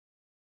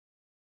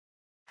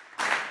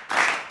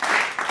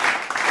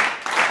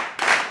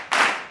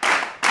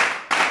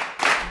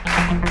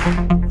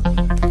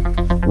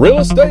Real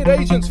estate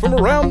agents from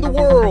around the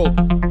world,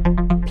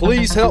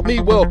 please help me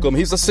welcome.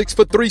 He's a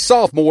 6'3"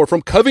 sophomore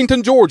from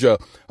Covington, Georgia,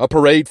 a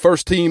parade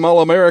first-team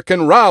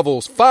All-American,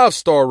 Rivals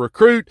 5-star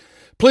recruit.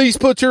 Please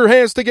put your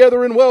hands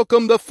together and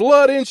welcome the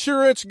flood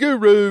insurance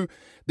guru,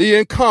 the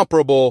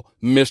incomparable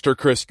Mr.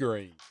 Chris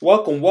Green.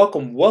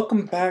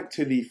 Welcome back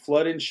to the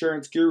Flood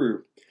Insurance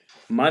Guru.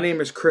 My name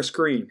is Chris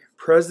Green,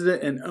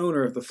 president and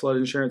owner of the Flood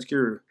Insurance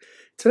Guru.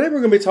 Today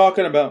we're going to be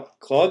talking about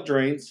clogged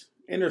drains,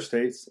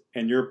 interstates,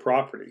 and your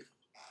property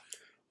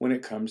when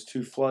it comes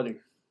to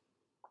flooding.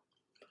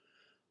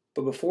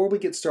 But before we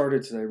get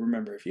started today,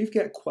 remember, if you've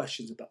got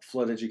questions about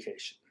flood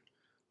education,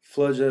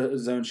 flood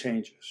zone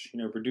changes,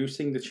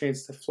 reducing the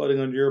chance of flooding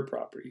on your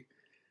property,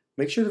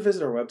 make sure to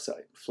visit our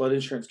website,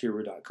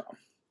 floodinsuranceguru.com.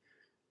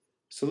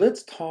 So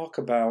let's talk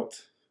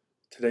about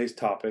today's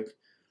topic,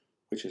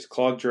 which is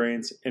clogged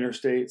drains,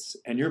 interstates,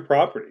 and your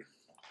property.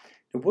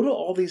 And what do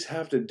all these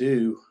have to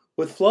do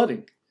with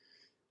flooding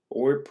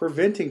or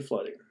preventing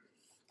flooding?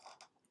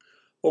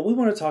 Well, we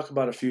want to talk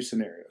about a few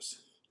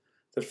scenarios.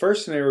 The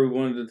first scenario we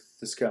wanted to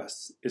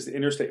discuss is the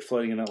interstate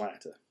flooding in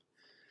Atlanta.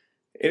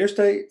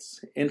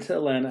 Interstates into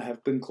Atlanta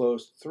have been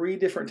closed 3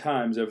 different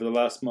times over the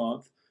last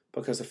month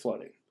because of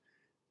flooding.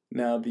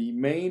 Now, the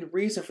main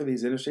reason for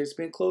these interstates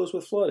being closed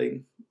with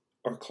flooding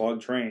are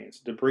clogged drains,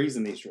 debris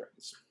in these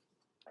drains.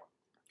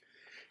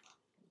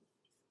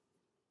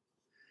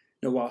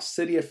 Now, while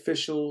city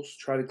officials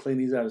try to clean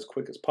these out as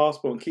quick as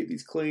possible and keep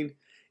these clean,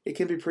 it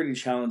can be pretty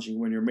challenging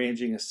when you're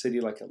managing a city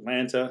like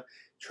Atlanta,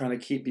 trying to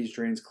keep these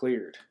drains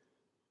cleared.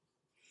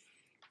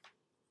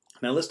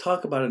 Now let's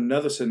talk about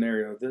another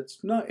scenario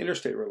that's not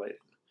interstate related,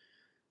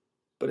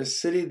 but a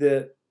city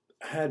that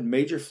had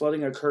major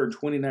flooding occur in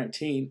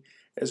 2019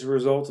 as a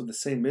result of the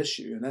same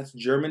issue, and that's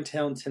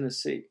Germantown,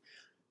 Tennessee.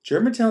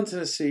 Germantown,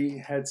 Tennessee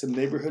had some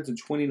neighborhoods in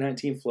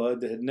 2019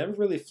 flood that had never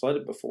really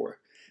flooded before.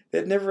 They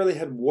had never really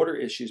had water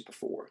issues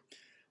before,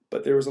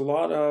 but there was a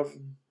lot of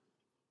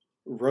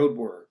road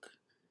work,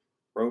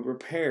 road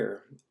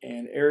repair,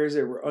 and areas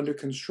that were under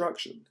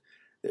construction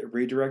that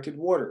redirected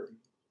water.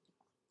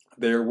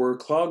 There were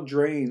clogged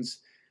drains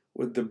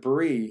with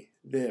debris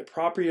that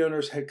property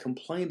owners had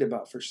complained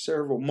about for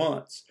several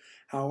months.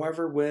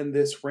 However, when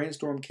this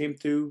rainstorm came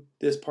through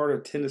this part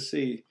of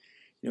Tennessee,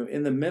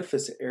 in the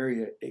Memphis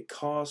area, it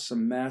caused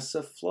some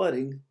massive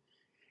flooding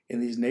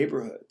in these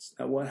neighborhoods.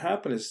 Now, what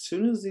happened is, as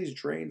soon as these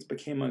drains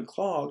became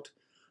unclogged,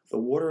 the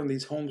water in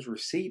these homes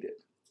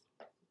receded.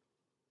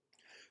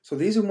 So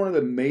these are one of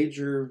the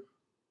major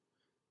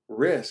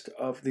risks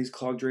of these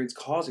clogged drains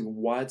causing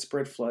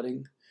widespread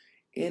flooding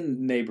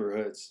in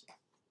neighborhoods.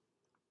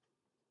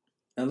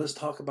 Now let's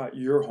talk about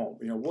your home.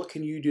 What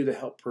can you do to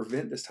help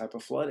prevent this type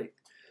of flooding?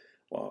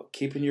 Well,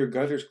 keeping your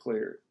gutters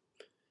cleared,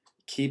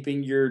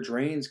 keeping your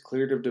drains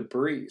cleared of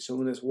debris, so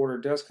when this water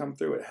does come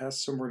through, it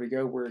has somewhere to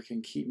go where it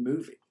can keep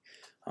moving.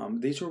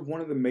 These are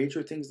one of the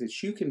major things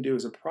that you can do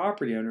as a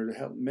property owner to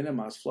help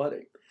minimize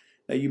flooding.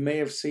 Now, you may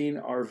have seen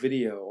our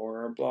video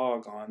or our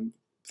blog on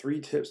 3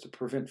 tips to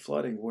prevent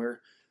flooding,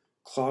 where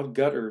clogged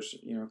gutters,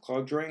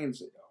 clogged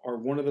drains are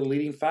one of the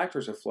leading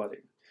factors of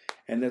flooding.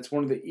 And that's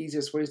one of the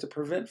easiest ways to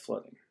prevent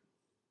flooding.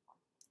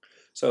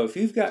 So if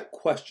you've got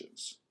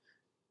questions,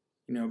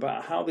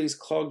 about how these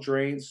clogged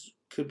drains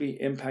could be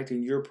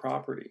impacting your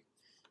property,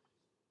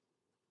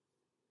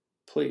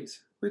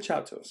 please reach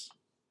out to us.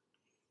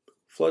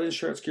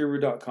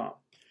 floodinsuranceguru.com.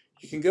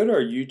 You can go to our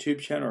YouTube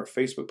channel or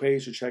Facebook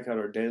page to check out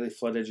our daily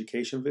flood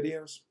education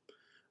videos,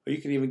 or you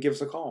can even give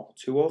us a call,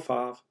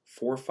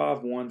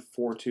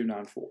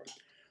 205-451-4294.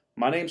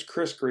 My name's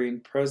Chris Green,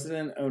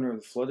 president and owner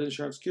of the Flood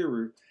Insurance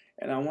Guru,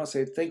 and I want to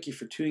say thank you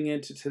for tuning in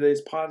to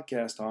today's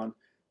podcast on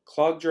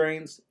clogged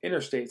drains,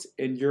 interstates,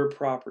 and your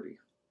property,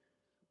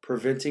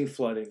 preventing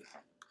flooding.